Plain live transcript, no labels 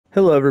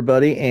Hello,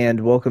 everybody,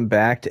 and welcome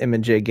back to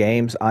M&J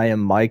Games. I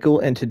am Michael,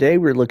 and today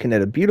we're looking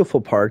at a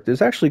beautiful park that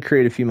was actually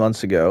created a few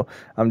months ago.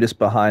 I'm just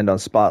behind on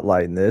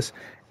spotlighting this,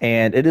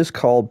 and it is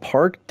called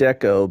Park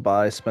Deco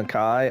by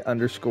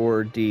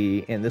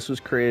Smakai_D, and this was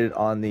created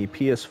on the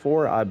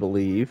PS4, I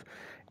believe.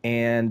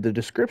 And the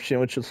description,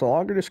 which is a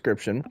longer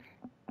description,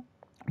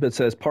 that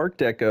says Park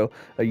Deco,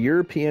 a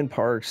European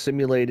park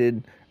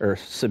simulated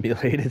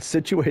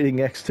situated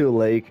next to a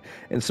lake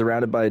and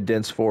surrounded by a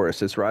dense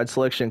forest. Its ride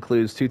selection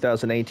includes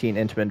 2018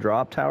 Intamin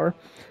Drop Tower,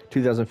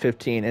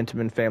 2015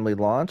 Intamin Family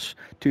Launch,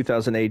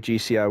 2008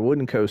 GCI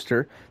Wooden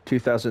Coaster,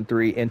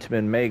 2003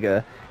 Intamin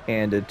Mega,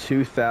 and a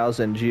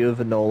 2000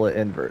 Giovanola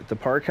Invert. The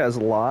park has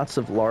lots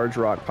of large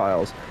rock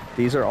piles.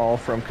 These are all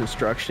from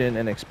construction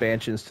and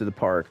expansions to the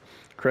park.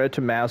 Credit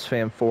to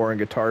MavsFan4 and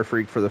Guitar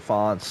Freak for the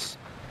fonts.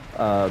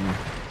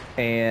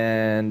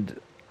 And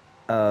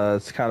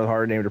it's kind of a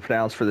hard name to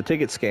pronounce for the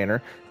ticket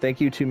scanner. Thank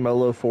you to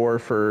Molo4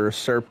 for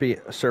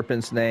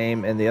Serpent's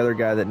name and the other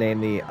guy that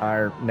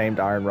named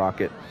Iron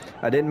Rocket.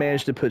 I didn't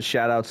manage to put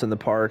shoutouts in the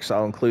park, so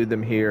I'll include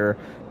them here.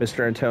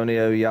 Mr.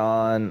 Antonio,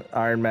 Jan,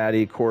 Iron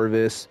Matty,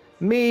 Corvus,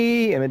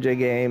 me, M&J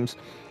Games,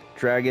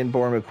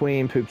 Dragonborn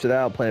McQueen, Poops It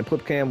Out, Planet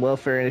Plipcam,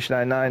 Welfare, Nish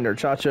 99,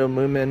 Nurchacho,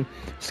 Moomin,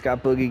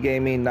 Scott Boogie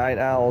Gaming, Night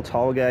Owl,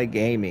 Tall Guy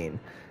Gaming.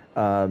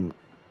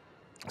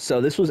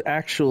 So this was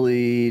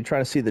actually,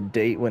 trying to see the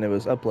date when it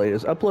was uploaded. It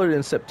was uploaded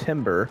in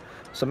September,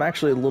 so I'm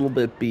actually a little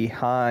bit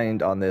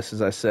behind on this,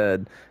 as I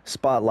said,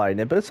 spotlighting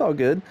it, but it's all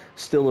good.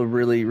 Still a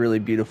really, really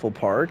beautiful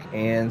park,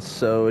 and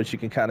so as you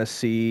can kind of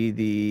see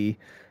the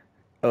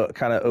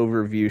kind of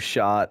overview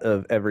shot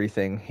of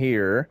everything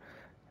here,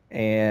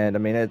 and I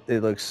mean, it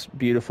looks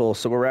beautiful.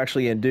 So what we're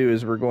actually going to do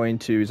is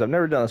I've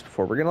never done this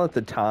before, we're going to let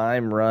the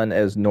time run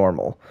as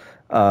normal.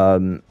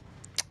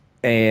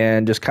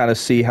 And just kind of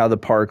see how the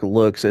park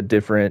looks at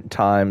different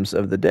times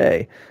of the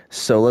day.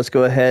 So let's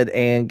go ahead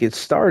and get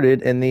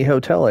started in the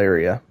hotel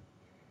area.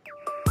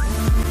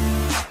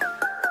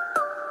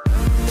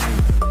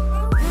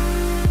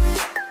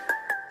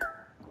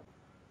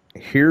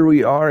 Here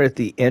we are at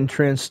the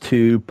entrance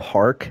to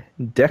Park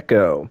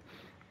Deco.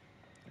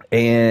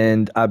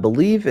 And I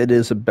believe it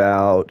is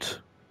about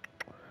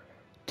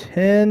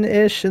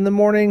 10-ish in the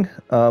morning.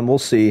 We'll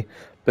see.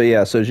 But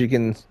yeah, so as you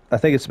can, I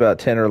think it's about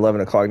 10 or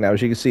 11 o'clock now.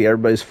 As you can see,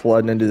 everybody's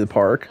flooding into the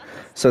park.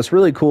 So it's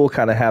really cool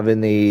kind of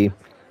having the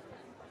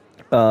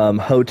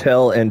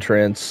hotel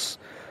entrance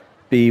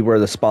be where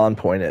the spawn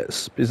point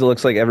is. Because it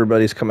looks like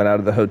everybody's coming out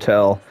of the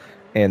hotel.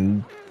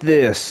 And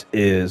this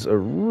is a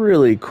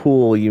really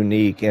cool,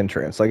 unique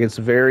entrance. Like, it's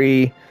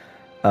very...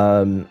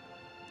 I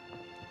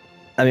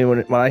mean,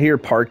 when I hear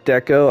Park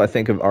Deco, I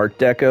think of Art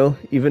Deco.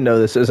 Even though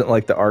this isn't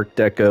like the Art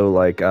Deco,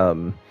 like...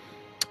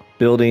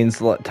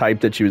 buildings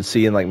type that you would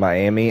see in like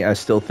Miami, I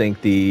still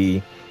think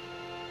the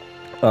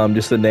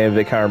just the name of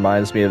it kind of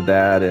reminds me of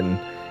that, and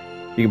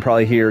you can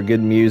probably hear good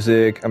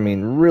music. I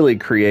mean, really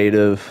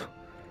creative.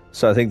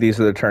 So I think these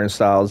are the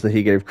turnstiles that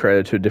he gave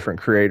credit to a different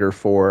creator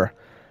for,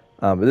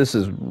 but this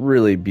is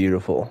really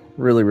beautiful,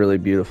 really, really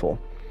beautiful.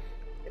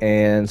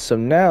 And so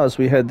now as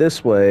we head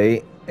this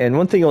way, and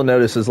one thing you'll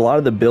notice is a lot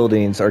of the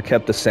buildings are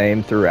kept the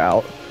same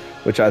throughout,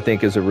 which I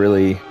think is a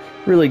really,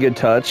 really good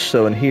touch.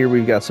 So in here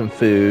we've got some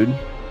food.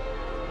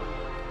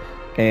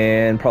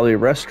 And probably a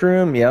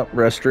restroom. Yep,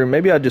 restroom.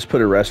 Maybe I'll just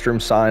put a restroom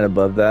sign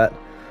above that,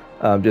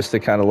 just to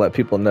kind of let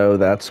people know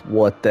that's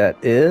what that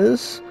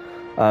is.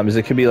 As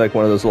it could be like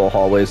one of those little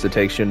hallways that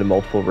takes you into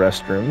multiple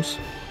restrooms.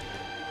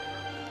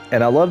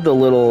 And I love the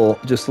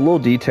little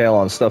detail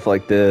on stuff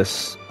like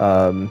this.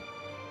 You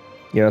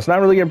know, it's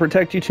not really going to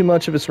protect you too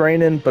much if it's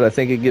raining, but I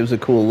think it gives a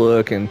cool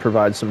look and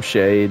provides some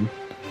shade.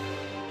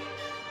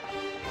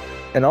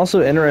 And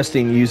also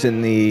interesting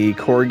using the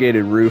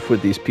corrugated roof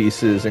with these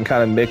pieces and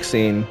kind of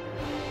mixing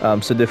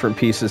some different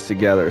pieces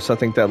together. So I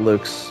think that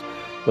looks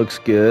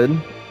good.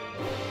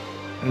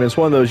 I mean, it's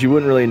one of those you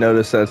wouldn't really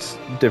notice that's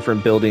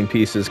different building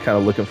pieces kind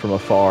of looking from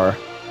afar.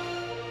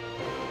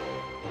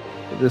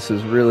 But this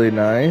is really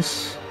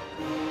nice.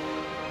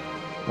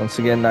 Once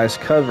again, nice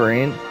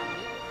covering.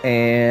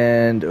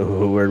 And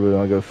where do we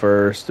want to go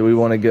first? Do we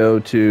want to go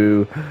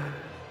to,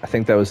 I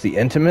think that was the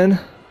Intamin,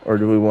 or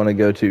do we want to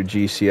go to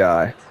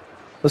GCI?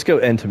 Let's go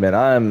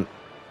Intamin.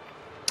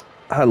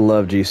 I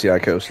love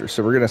GCI coasters,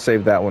 so we're going to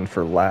save that one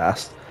for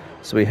last.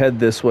 So we head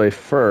this way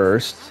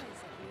first.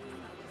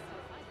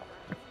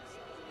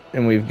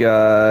 And we've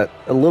got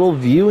a little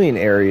viewing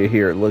area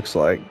here, it looks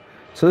like.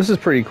 So this is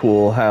pretty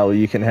cool how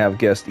you can have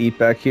guests eat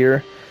back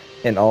here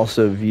and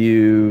also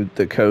view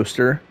the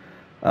coaster.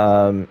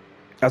 I'd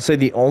say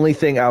the only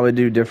thing I would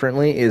do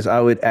differently is I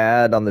would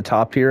add on the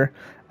top here,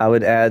 I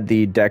would add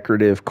the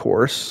decorative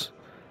course.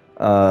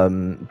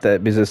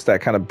 Because it's that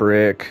kind of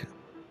brick,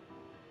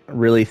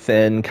 really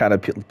thin kind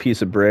of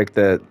piece of brick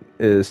that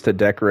is to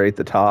decorate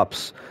the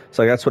tops.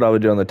 So that's what I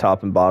would do on the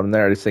top and bottom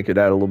there. I just think it'd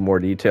add a little more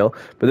detail.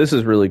 But this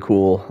is really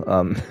cool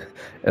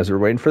as we're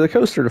waiting for the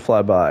coaster to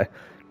fly by.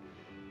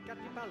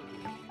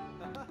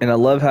 And I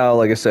love how,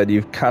 like I said,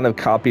 you've kind of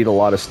copied a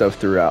lot of stuff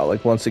throughout.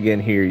 Like, once again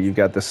here, you've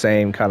got the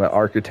same kind of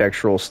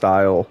architectural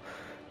style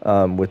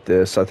with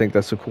this. I think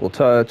that's a cool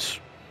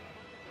touch.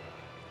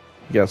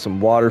 You got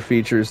some water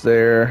features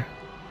there.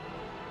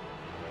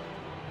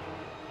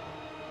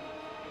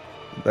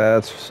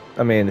 That's,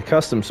 I mean, the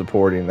custom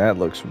supporting, that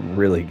looks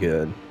really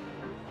good.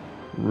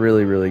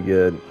 Really, really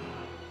good.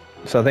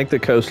 So I think the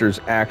coaster's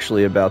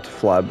actually about to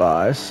fly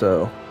by,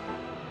 so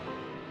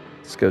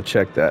let's go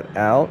check that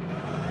out.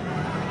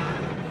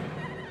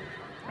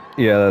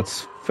 Yeah,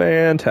 that's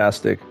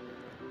fantastic.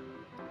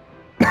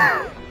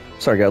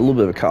 Sorry, I got a little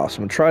bit of a cough, so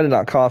I'm going to try to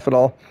not cough at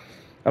all.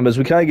 As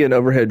we kind of get an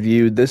overhead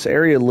view, this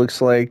area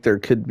looks like there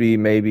could be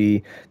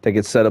maybe they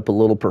could set up a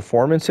little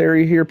performance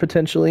area here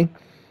potentially.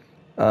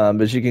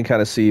 As you can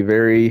kind of see,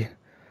 very,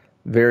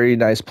 very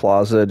nice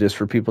plaza just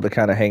for people to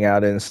kind of hang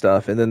out in and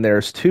stuff. And then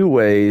there's two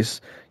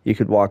ways you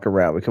could walk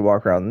around. We could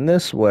walk around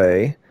this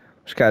way,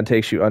 which kind of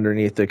takes you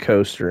underneath the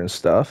coaster and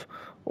stuff.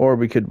 Or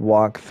we could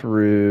walk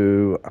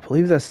through, I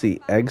believe that's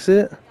the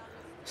exit.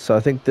 So I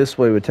think this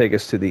way would take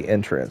us to the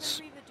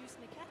entrance.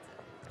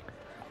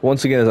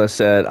 Once again, as I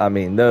said, I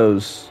mean,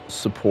 those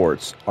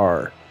supports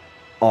are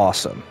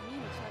awesome.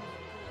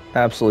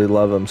 Absolutely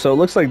love them. So it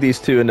looks like these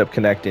two end up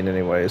connecting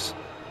anyways.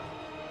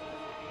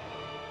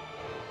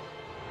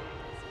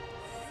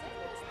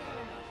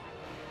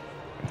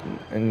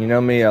 And you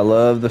know me, I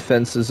love the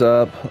fences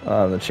up,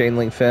 the chain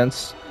link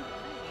fence.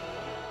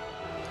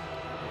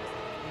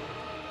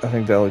 I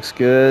think that looks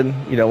good.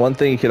 You know, one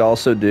thing you could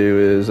also do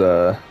is,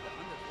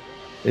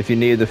 if you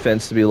need the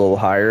fence to be a little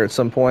higher at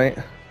some point,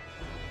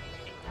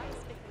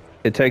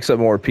 it takes up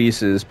more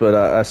pieces, but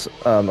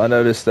I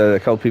noticed that a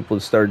couple people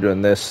started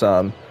doing this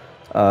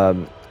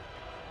because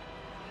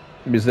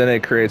then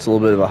it creates a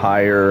little bit of a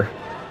higher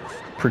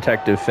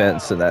protective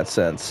fence in that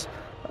sense.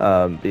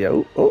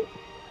 Yeah, hold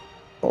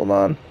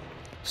on.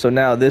 So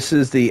now this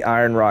is the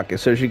Iron Rocket.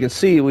 So as you can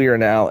see, we are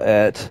now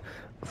at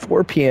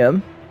 4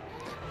 p.m.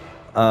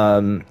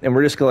 And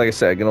we're just, like I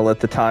said, going to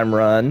let the time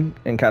run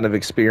and kind of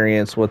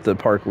experience what the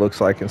park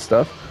looks like and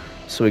stuff.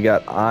 So we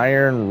got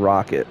Iron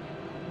Rocket.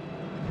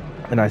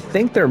 And I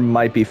think there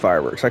might be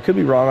fireworks. I could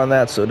be wrong on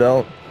that, so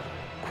don't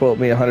quote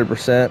me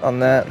 100% on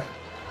that.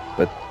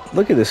 But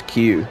look at this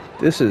queue.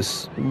 This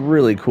is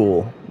really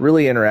cool,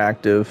 really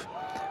interactive,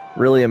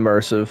 really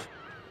immersive.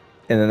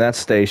 And then that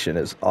station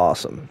is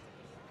awesome.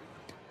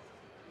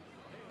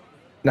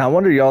 Now, I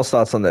wonder y'all's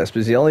thoughts on this,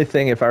 because the only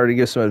thing, if I were to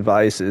give some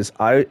advice, is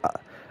I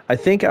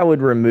think I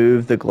would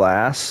remove the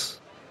glass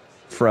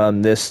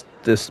from this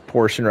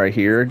portion right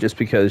here, just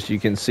because you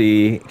can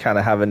see kind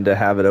of having to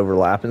have it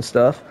overlap and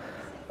stuff.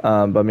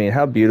 But I mean,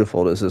 how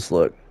beautiful does this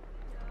look?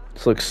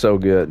 This looks so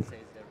good.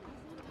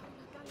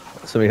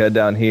 So we head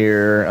down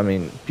here. I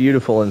mean,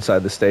 beautiful inside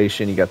the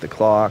station. You got the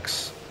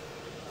clocks.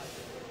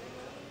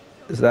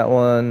 Is that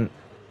one?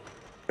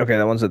 Okay,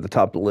 that one's at the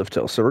top of the lift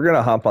hill. So we're going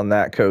to hop on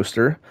that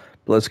coaster.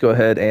 But let's go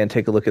ahead and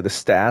take a look at the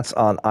stats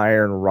on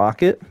Iron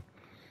Rocket.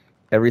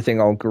 Everything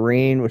all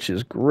green, which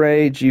is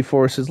great.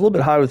 G-force is a little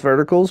bit high with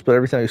verticals, but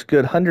everything looks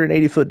good.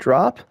 180-foot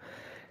drop.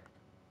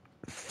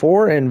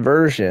 4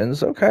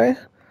 inversions. Okay.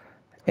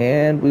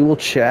 And we will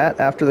chat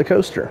after the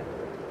coaster.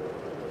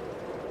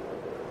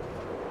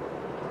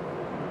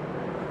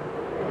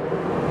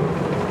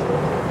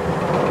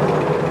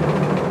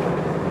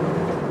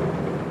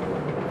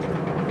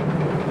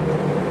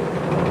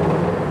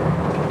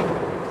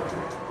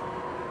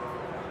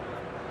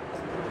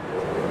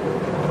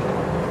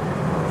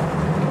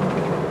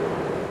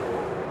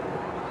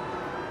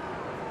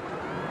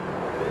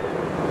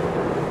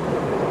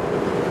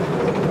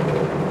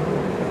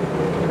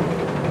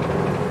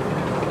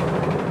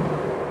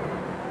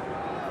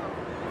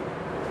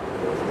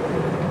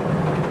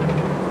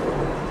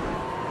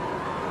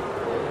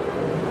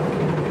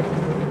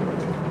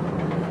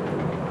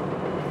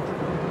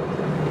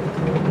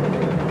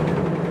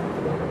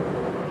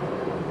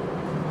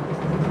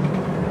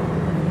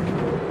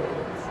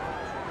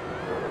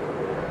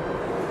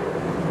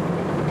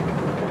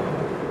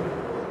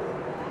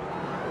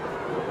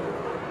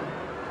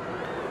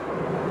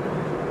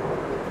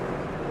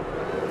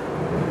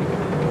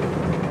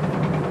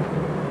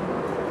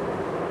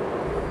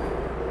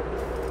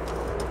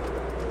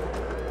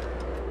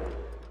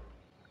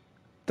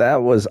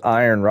 That was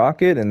Iron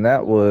Rocket, and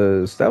that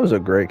was a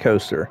great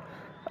coaster.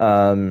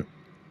 You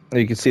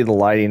can see the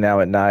lighting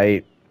now at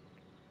night.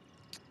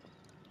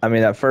 I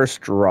mean, that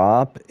first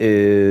drop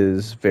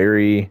is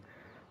very.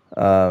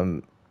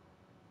 Now,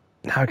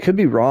 I could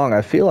be wrong.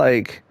 I feel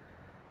like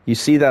you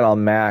see that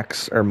on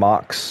Max or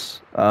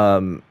Mox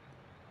kind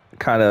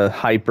of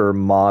hyper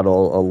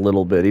model a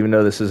little bit, even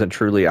though this isn't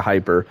truly a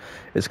hyper.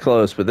 It's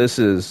close, but this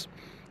is.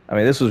 I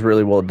mean, this was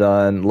really well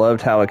done.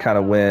 Loved how it kind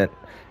of went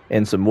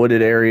in some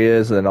wooded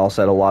areas, and then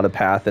also had a lot of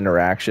path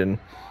interaction,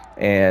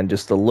 and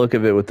just the look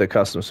of it with the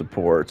custom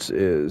supports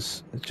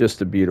is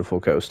just a beautiful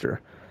coaster.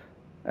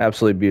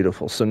 Absolutely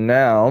beautiful. So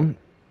now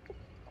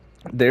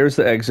there's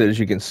the exit, as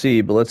you can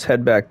see, but let's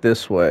head back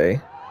this way.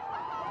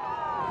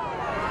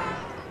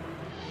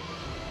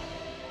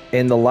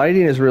 And the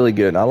lighting is really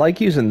good. And I like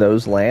using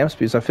those lamps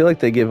because I feel like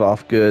they give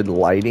off good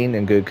lighting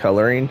and good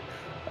coloring.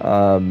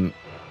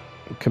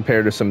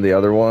 compared to some of the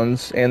other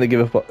ones, and they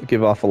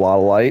give off a lot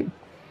of light.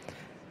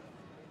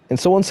 And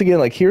so once again,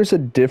 like here's a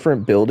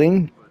different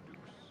building,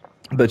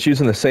 but it's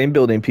using the same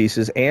building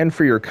pieces, and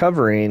for your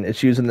covering,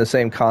 it's using the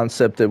same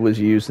concept that was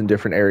used in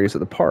different areas of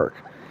the park.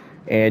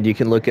 And you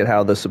can look at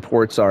how the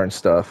supports are and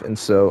stuff. And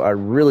so I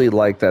really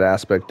like that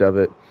aspect of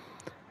it.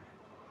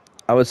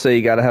 I would say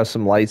you got to have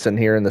some lights in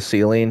here in the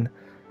ceiling.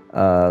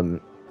 I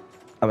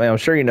mean, I'm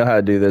sure you know how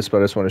to do this, but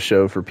I just want to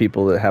show for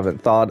people that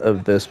haven't thought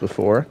of this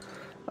before.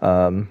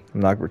 I'm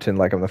not going to pretend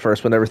like I'm the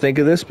first one to ever think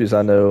of this, because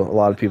I know a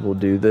lot of people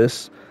do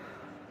this.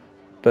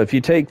 But if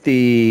you take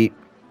the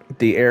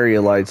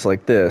area lights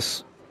like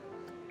this,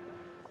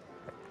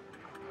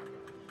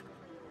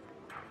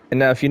 and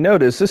now if you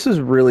notice, this is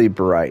really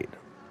bright,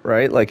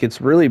 right? Like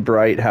it's really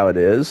bright how it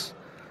is.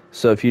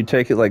 So if you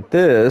take it like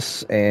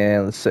this,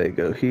 and let's say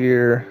go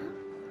here,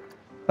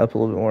 up a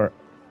little bit more.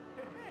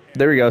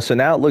 There we go. So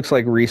now it looks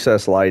like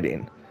recessed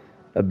lighting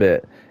a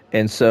bit.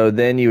 And so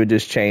then you would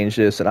just change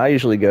this, and I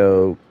usually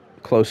go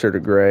closer to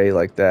gray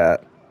like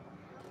that.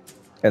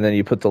 And then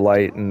you put the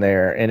light in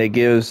there, and it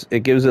gives it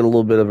a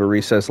little bit of a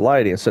recessed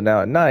lighting. So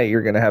now at night,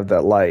 you're going to have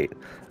that light.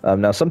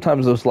 Now,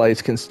 sometimes those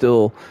lights can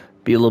still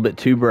be a little bit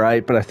too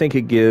bright, but I think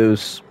it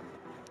gives,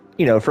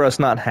 you know, for us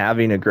not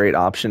having a great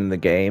option in the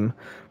game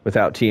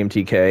without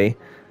TMTK,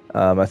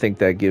 I think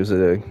that gives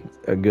it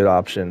a good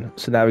option.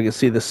 So now we can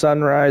see the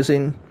sun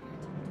rising.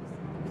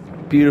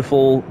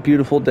 Beautiful,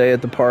 beautiful day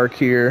at the park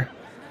here.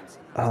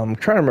 I'm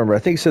trying to remember. I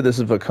think it said this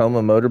is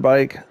Vekoma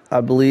motorbike, I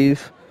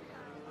believe.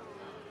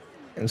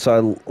 And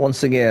so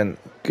once again,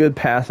 good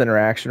path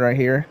interaction right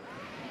here,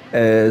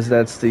 as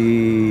that's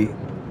the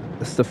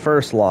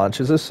first launch.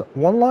 Is this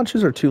one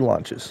launches or two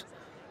launches?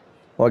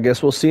 Well, I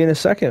guess we'll see in a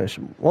second,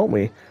 won't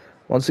we?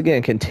 Once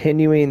again,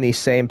 continuing the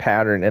same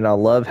pattern, and I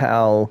love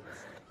how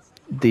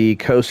the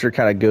coaster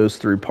kind of goes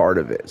through part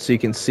of it. So you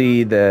can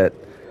see that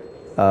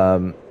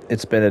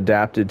it's been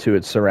adapted to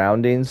its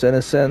surroundings in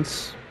a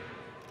sense.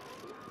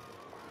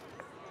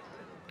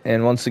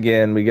 And once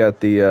again, we got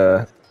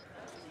the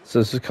so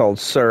this is called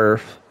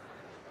Surf.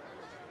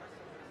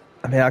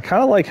 I mean, I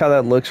kind of like how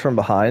that looks from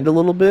behind a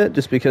little bit,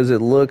 just because it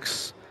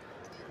looks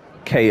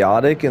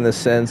chaotic in the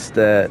sense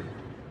that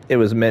it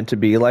was meant to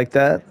be like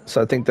that.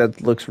 So I think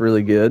that looks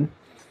really good.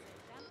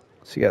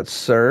 So you got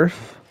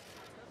Surf.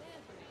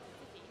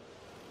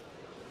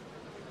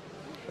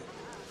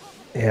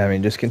 Yeah, I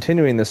mean, just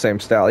continuing the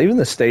same style. Even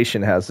the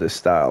station has this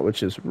style,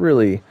 which is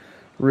really,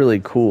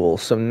 really cool.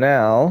 So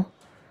now,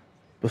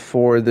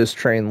 before this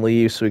train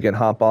leaves so we can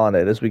hop on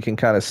it, as we can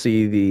kind of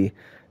see the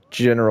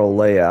general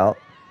layout.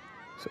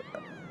 So,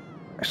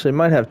 actually, it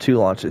might have two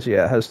launches.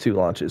 Yeah, it has two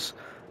launches.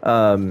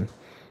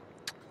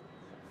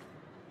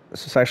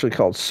 This is actually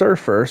called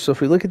Surfer. So if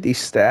we look at these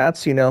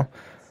stats, you know,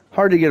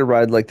 hard to get a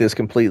ride like this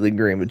completely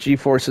green. But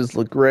G-forces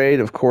look great.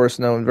 Of course,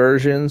 no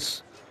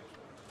inversions.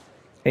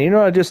 And you know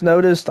what I just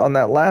noticed on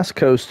that last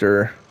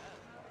coaster?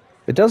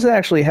 It doesn't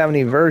actually have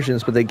any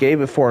inversions, but they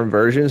gave it 4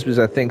 inversions because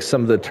I think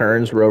some of the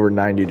turns were over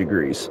 90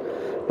 degrees.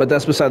 But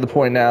that's beside the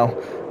point now.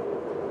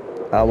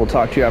 We'll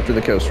talk to you after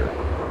the coaster.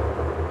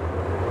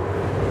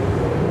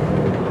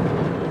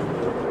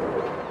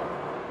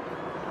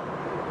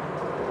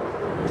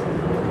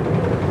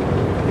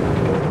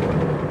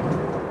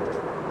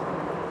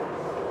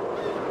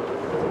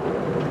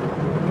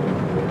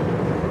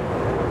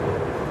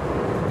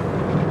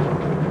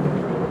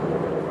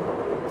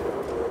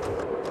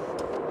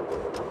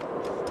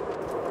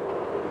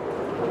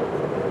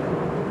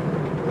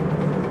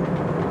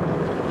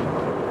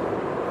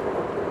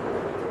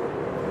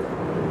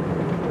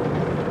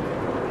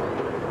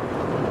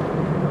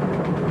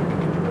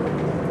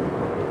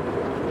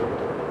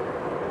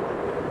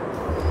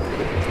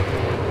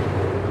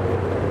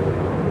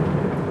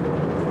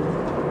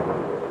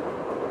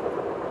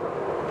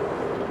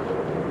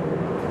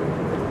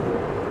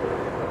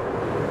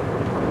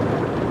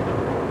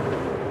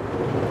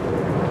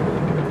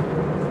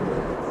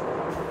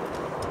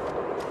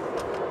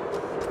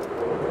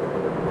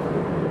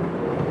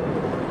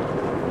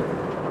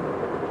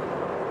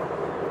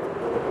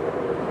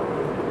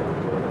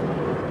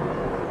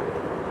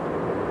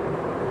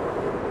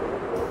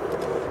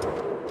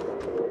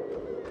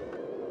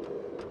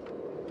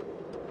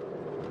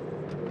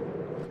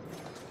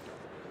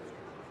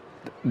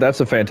 That's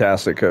a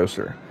fantastic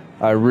coaster.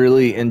 I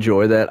really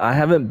enjoy that. I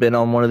haven't been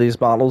on one of these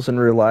models in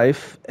real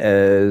life,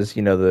 as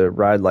you know, the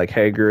ride like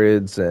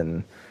Hagrid's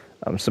and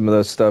some of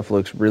those stuff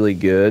looks really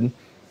good.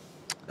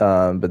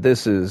 But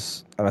this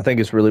is, I think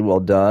it's really well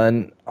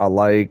done. I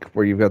like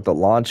where you've got the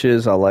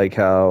launches. I like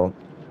how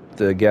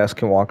the guests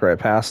can walk right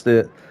past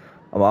it.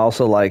 I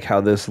also like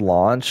how this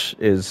launch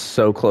is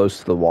so close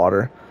to the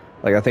water.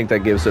 Like, I think that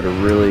gives it a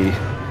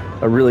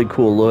really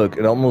cool look.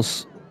 It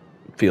almost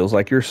feels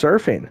like you're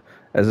surfing,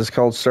 as it's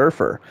called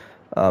Surfer.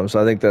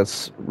 So I think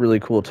that's really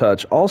cool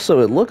touch. Also,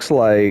 it looks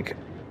like,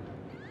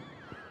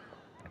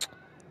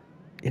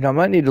 you know, I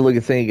might need to look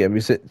at the thing again,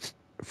 because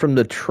from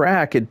the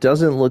track, it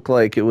doesn't look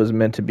like it was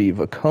meant to be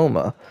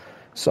Vekoma.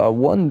 So I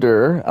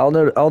wonder, I'll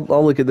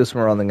look at this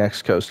more on the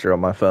next coaster on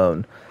my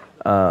phone.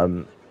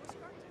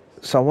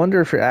 So I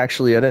wonder if I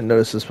didn't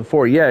notice this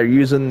before. Yeah, you're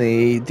using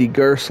the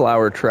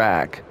Gerstlauer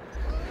track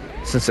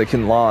since it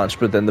can launch,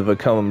 but then the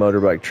Vekoma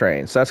motorbike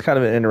train. So that's kind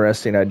of an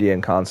interesting idea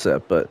and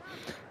concept, but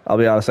I'll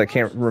be honest, I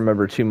can't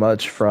remember too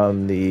much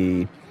from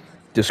the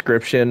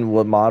description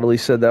what model he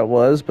said that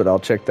was, but I'll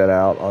check that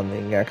out on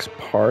the next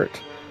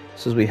part.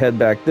 So as we head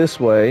back this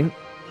way,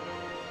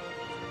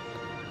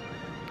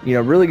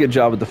 really good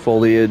job with the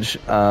foliage.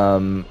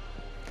 When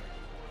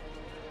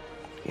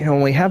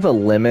we have a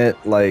limit,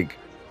 like,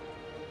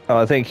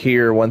 I think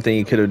here one thing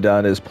you could have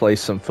done is place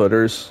some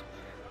footers,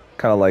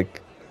 kind of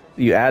like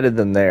you added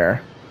them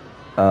there,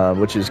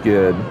 which is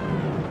good.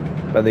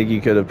 I think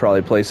you could have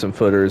probably placed some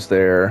footers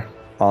there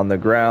on the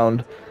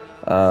ground.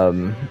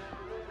 What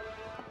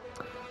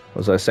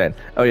was I saying?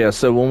 Oh yeah,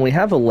 so when we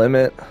have a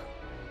limit,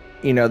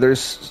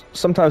 there's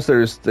sometimes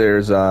there's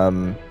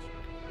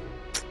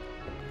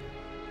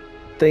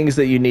things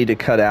that you need to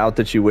cut out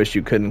that you wish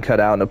you couldn't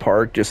cut out in a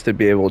park just to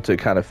be able to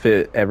kind of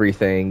fit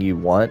everything you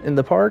want in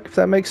the park, if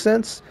that makes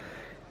sense.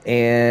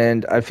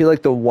 And I feel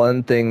like the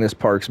one thing this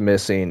park's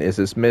missing is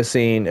it's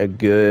missing a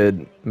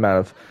good amount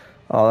of...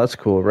 Oh, that's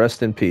cool.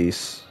 Rest in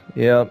peace.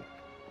 Yep.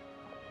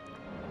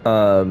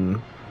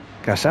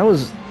 Gosh, that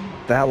was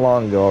that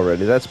long ago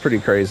already. That's pretty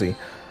crazy.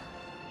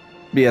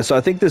 But yeah, so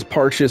I think this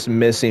park's just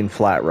missing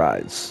flat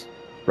rides,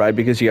 right?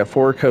 Because you have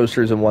 4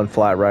 coasters and 1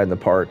 flat ride in the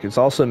park. It's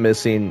also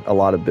missing a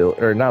lot of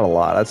or not a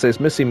lot. I'd say it's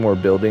missing more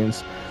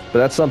buildings, but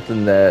that's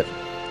something that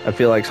I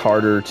feel like is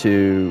harder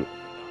to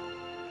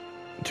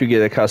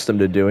get accustomed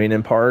to doing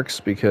in parks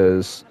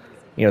because,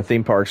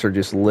 theme parks are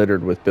just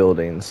littered with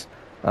buildings.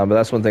 But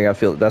that's one thing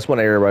that's one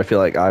area where I feel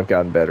like I've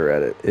gotten better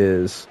at it,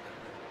 is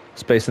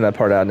spacing that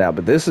part out now.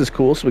 But this is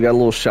cool. So we got a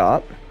little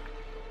shop.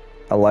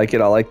 I like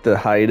it. I like the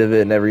height of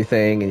it and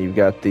everything. And you've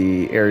got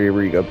the area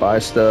where you go buy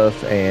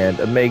stuff and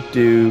a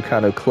make-do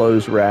kind of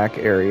closed rack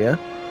area.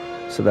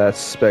 So that's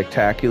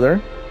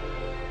spectacular.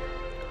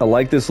 I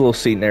like this little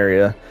seating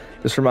area.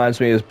 This reminds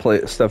me of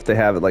stuff they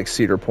have at like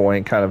Cedar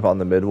Point, kind of on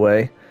the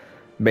midway.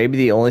 Maybe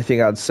the only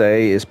thing I'd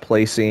say is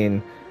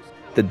placing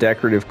the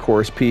decorative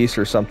course piece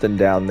or something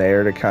down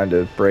there to kind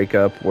of break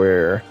up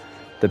where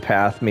the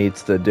path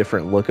meets the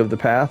different look of the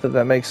path, if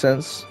that makes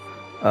sense.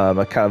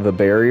 A kind of a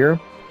barrier.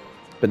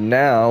 But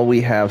now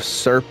we have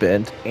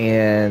Serpent,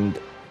 and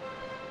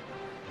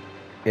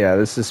yeah,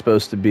 this is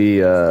supposed to be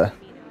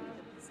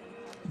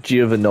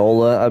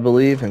Giovanola, I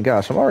believe. And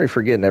gosh, I'm already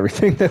forgetting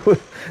everything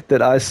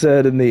that I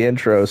said in the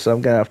intro, so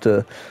I'm gonna have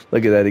to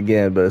look at that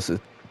again. But it's a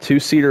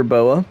 2-seater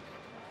boa,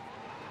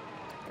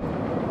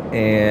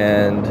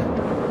 and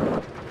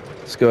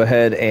let's go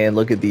ahead and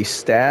look at the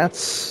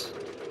stats.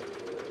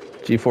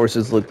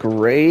 G-forces look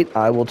great.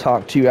 I will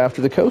talk to you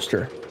after the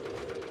coaster.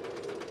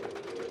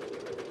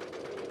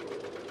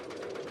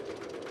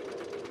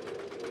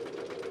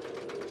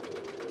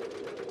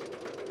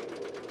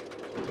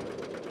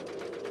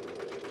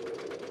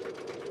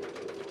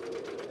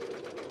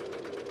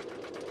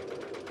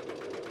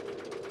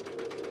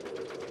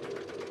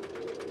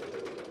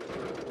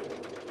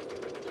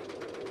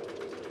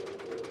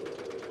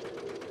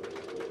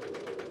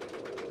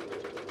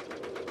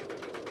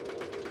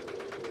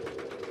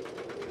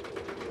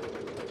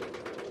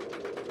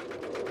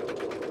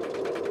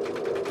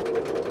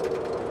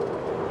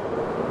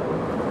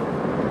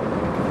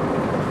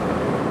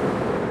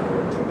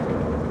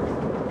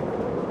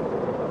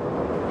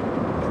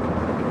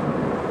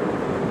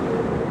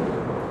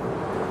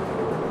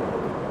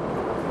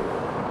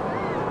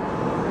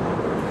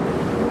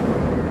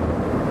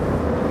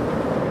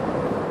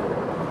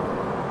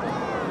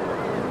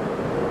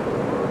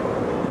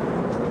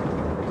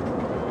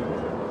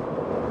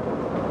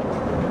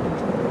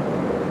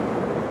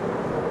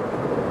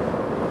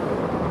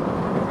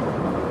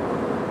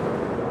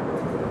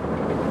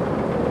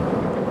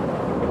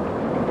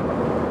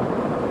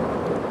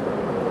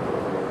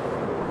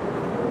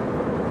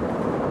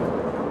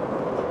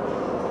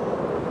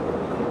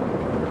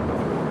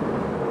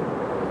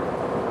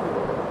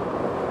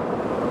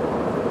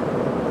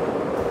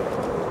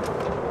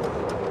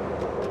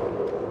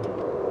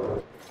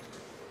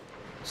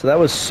 So that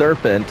was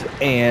Serpent,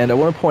 and I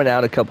want to point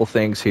out a couple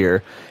things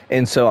here.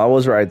 And so I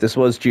was right, this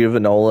was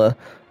Giovanola.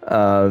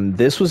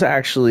 This was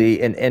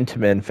actually an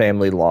Intamin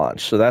family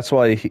launch, so that's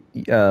why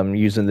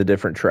using the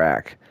different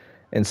track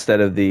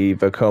instead of the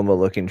Vekoma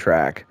looking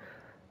track.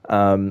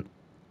 But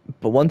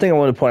one thing I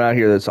want to point out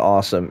here that's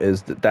awesome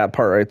is that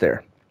part right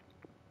there.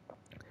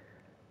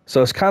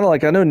 So it's kind of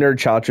like, I know Nerd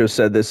Chacho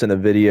said this in a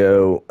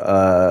video,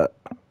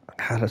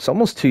 God, it's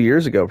almost 2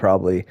 years ago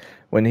probably,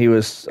 when he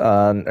was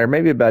or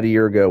maybe about a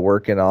year ago,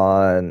 working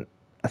on,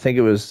 I think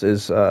it was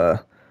his, man,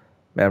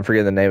 I'm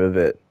forgetting the name of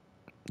it,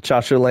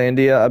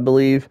 Chacholandia, I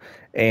believe,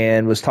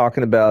 and was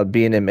talking about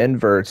B&M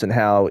inverts and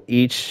how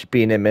each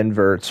B&M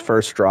invert's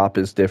first drop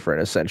is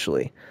different,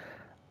 essentially.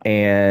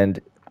 And,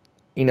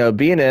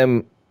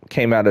 B&M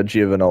came out of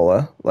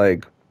Giovanola,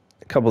 like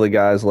a couple of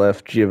guys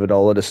left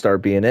Giovanola to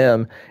start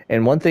B&M,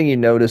 and one thing you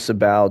notice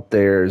about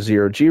their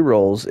zero-G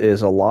rolls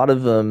is a lot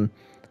of them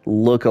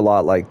look a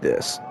lot like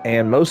this.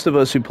 And most of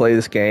us who play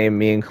this game,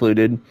 me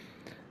included,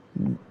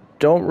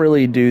 don't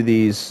really do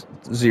these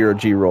zero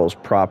G rolls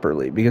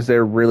properly because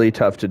they're really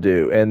tough to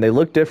do, and they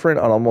look different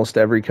on almost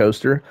every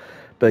coaster,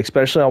 but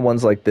especially on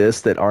ones like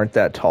this that aren't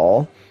that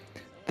tall,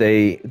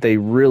 they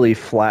really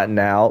flatten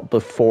out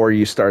before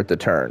you start the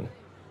turn.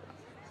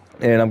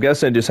 And I'm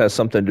guessing it just has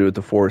something to do with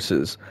the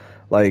forces.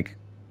 Like,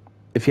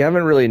 if you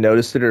haven't really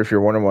noticed it, or if you're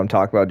wondering what I'm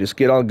talking about, just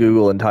get on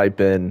Google and type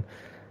in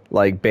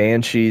like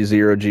Banshee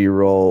zero G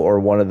roll or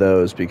one of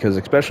those, because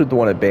especially the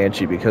one at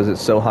Banshee, because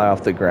it's so high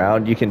off the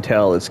ground, you can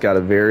tell it's got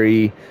a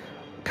very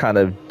kind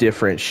of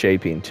different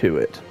shaping to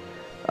it.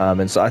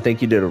 And so I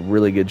think you did a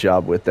really good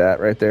job with that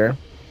right there.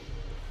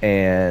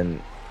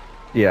 And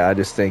yeah, I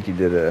just think you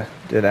did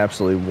an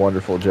absolutely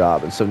wonderful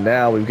job. And so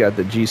now we've got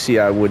the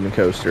GCI Wooden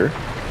Coaster.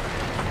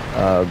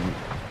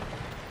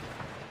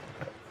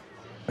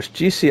 Which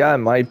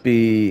GCI might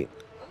be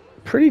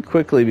pretty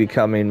quickly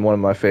becoming one of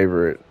my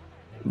favorite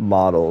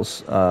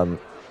models or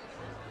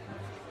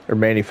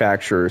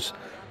manufacturers.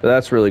 But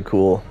that's really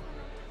cool.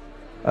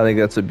 I think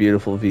that's a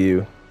beautiful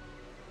view.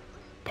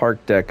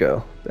 Park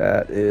Deco.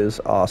 That is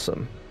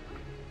awesome.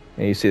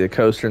 And you see the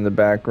coaster in the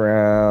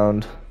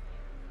background.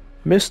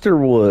 Mr.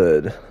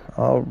 Wood.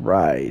 All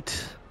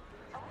right.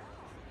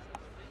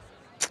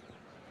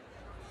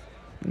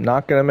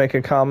 Not going to make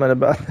a comment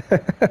about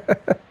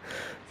that.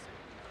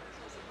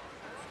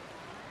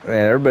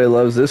 Man, everybody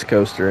loves this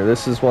coaster.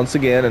 This is, once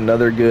again,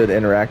 another good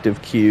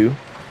interactive queue.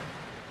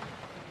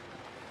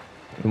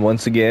 And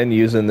once again,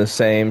 using the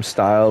same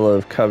style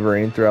of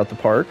covering throughout the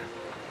park.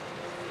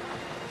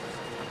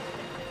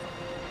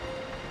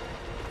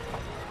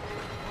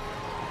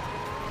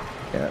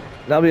 Yeah.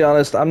 And I'll be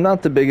honest, I'm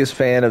not the biggest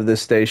fan of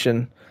this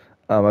station.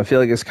 I feel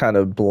like it's kind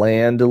of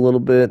bland a little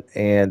bit,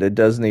 and it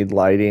does need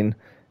lighting.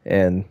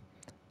 And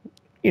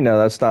you know,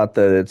 that's not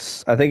that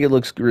it's, I think it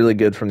looks really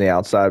good from the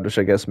outside, which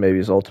I guess maybe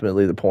is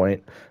ultimately the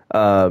point.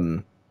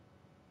 But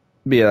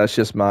yeah, that's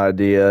just my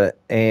idea.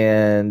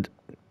 And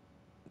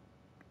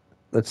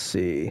let's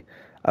see.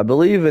 I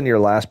believe in your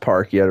last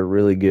park, you had a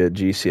really good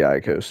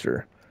GCI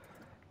coaster.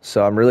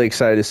 So I'm really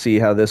excited to see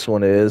how this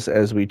one is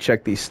as we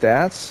check these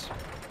stats.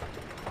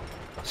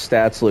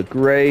 Stats look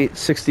great.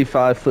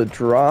 65-foot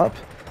drop.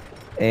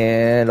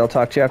 And I'll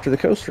talk to you after the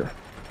coaster.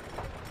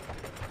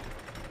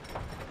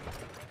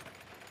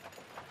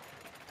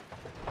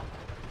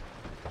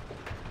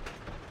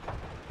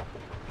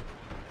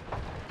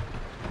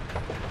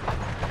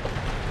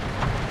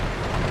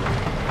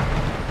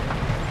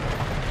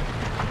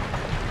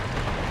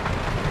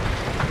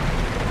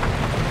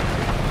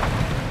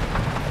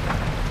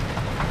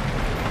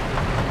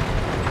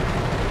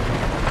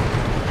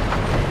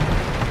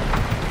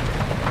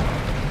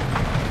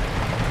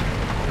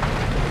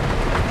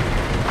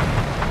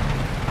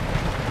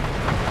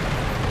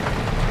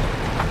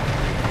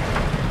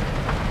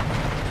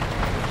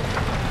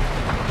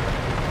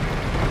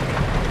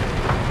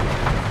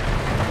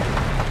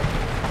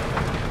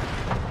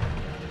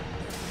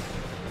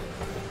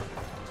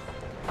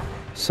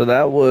 So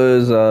that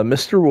was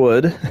Mr.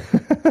 Wood,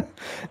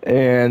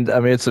 and I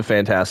mean, it's a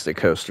fantastic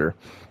coaster.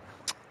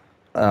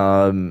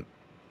 I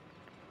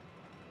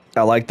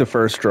like the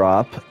first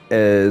drop,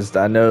 as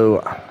I know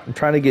I'm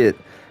trying to get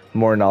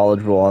more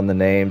knowledgeable on the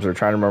names, or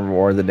trying to remember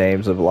more of the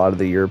names of a lot of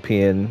the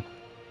European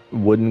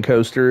wooden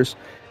coasters,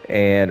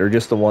 and or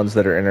just the ones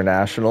that are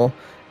international.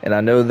 And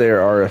I know there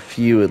are a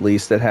few at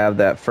least that have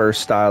that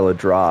first style of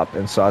drop,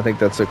 and so I think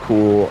that's a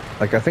cool.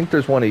 Like, I think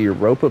there's one at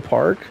Europa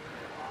Park.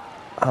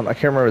 I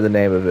can't remember the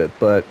name of it,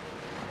 but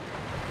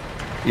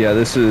yeah,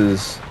 this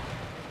is.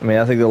 I mean,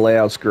 I think the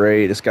layout's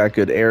great. It's got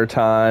good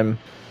airtime.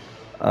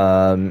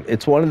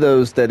 It's one of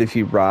those that if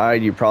you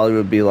ride, you probably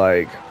would be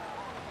like,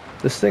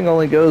 this thing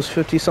only goes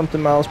 50-something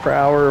miles per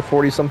hour, or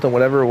 40-something,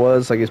 whatever it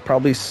was. Like, it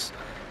probably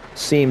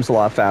seems a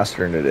lot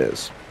faster than it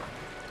is.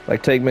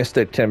 Like, take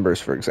Mystic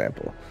Timbers, for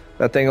example.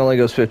 That thing only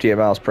goes 58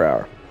 miles per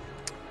hour.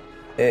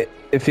 It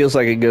feels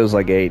like it goes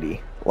like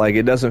 80. Like,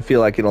 it doesn't feel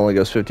like it only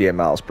goes 58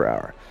 miles per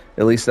hour,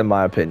 at least in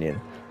my opinion.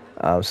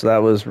 So that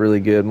was really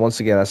good. Once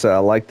again, I said I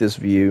like this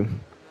view.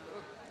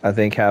 I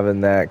think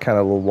having that kind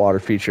of little water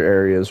feature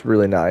area is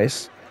really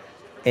nice.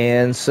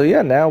 And so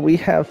yeah, now we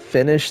have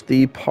finished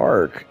the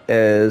park.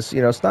 As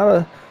you know, it's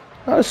not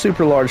a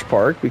super large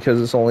park because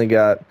it's only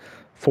got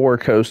 4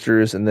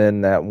 coasters and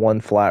then that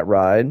one flat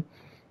ride.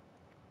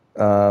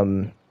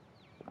 Let's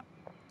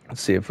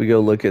see if we go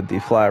look at the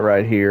flat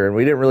ride here, and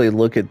we didn't really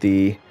look at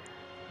the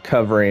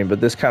covering, but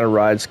this kind of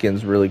ride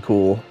skin's really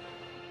cool,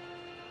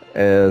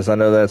 as I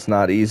know that's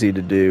not easy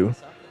to do.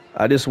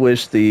 I just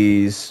wish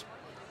these.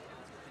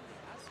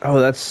 Oh,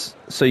 that's,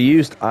 so you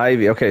used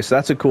Ivy. Okay, so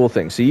that's a cool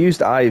thing. So you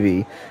used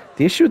Ivy.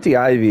 The issue with the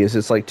Ivy is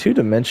it's like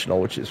 2-dimensional,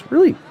 which is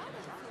really,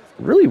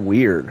 really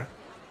weird.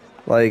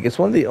 Like, it's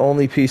one of the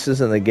only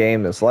pieces in the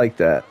game that's like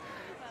that.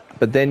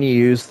 But then you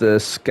use the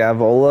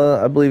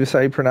Scavola, I believe is how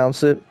you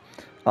pronounce it,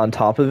 on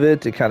top of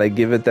it to kind of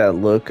give it that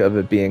look of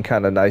it being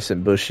kind of nice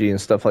and bushy and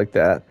stuff like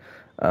that.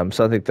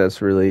 So I think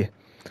that's really,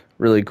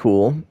 really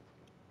cool.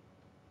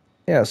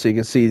 Yeah, so you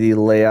can see the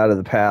layout of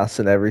the paths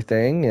and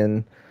everything.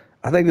 And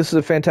I think this is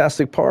a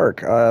fantastic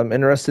park. I'm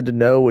interested to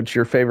know what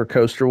your favorite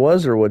coaster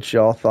was or what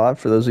y'all thought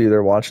for those of you that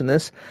are watching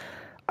this.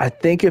 I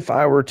think if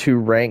I were to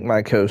rank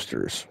my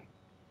coasters,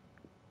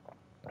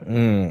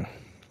 probably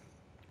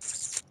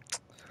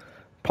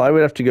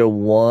would have to go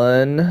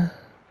one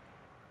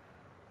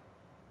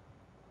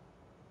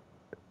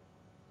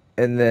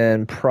and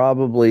then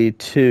probably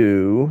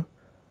two,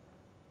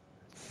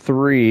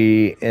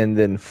 three, and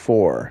then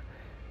four.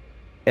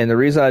 And the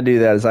reason I do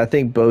that is I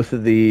think both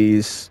of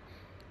these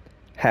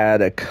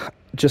had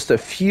just a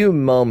few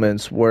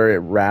moments where it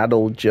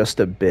rattled just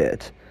a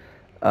bit.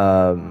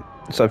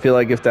 So I feel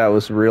like if that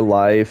was real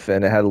life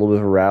and it had a little bit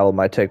of a rattle, it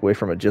might take away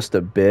from it just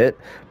a bit.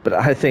 But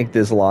I think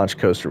this launch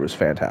coaster was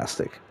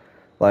fantastic.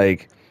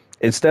 Like,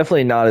 it's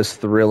definitely not as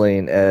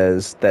thrilling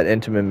as that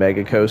Intamin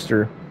Mega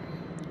Coaster,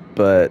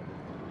 but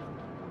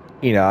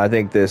I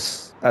think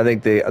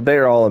they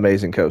are all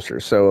amazing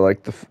coasters. So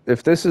like,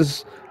 if this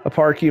is a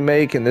park you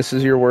make and this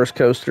is your worst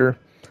coaster,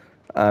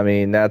 I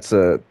mean that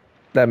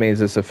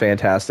means it's a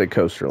fantastic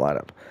coaster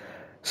lineup.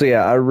 So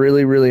yeah, I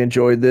really, really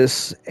enjoyed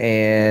this,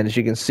 and as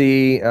you can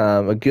see,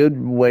 a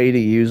good way to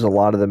use a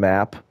lot of the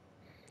map.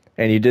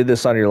 And you did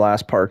this on your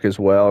last park as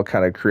well,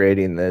 kind of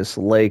creating this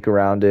lake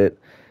around it.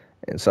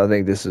 And so I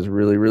think this is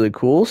really, really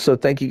cool. So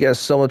thank you guys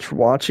so much for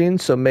watching.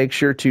 So make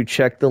sure to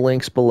check the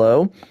links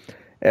below,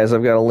 as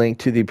I've got a link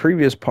to the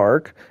previous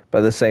park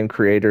by the same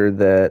creator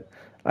that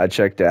I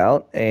checked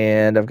out.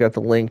 And I've got the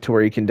link to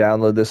where you can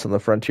download this on the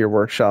Frontier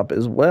Workshop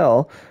as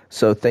well.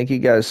 So thank you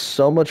guys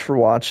so much for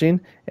watching,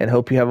 and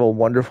hope you have a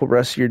wonderful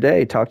rest of your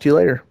day. Talk to you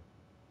later.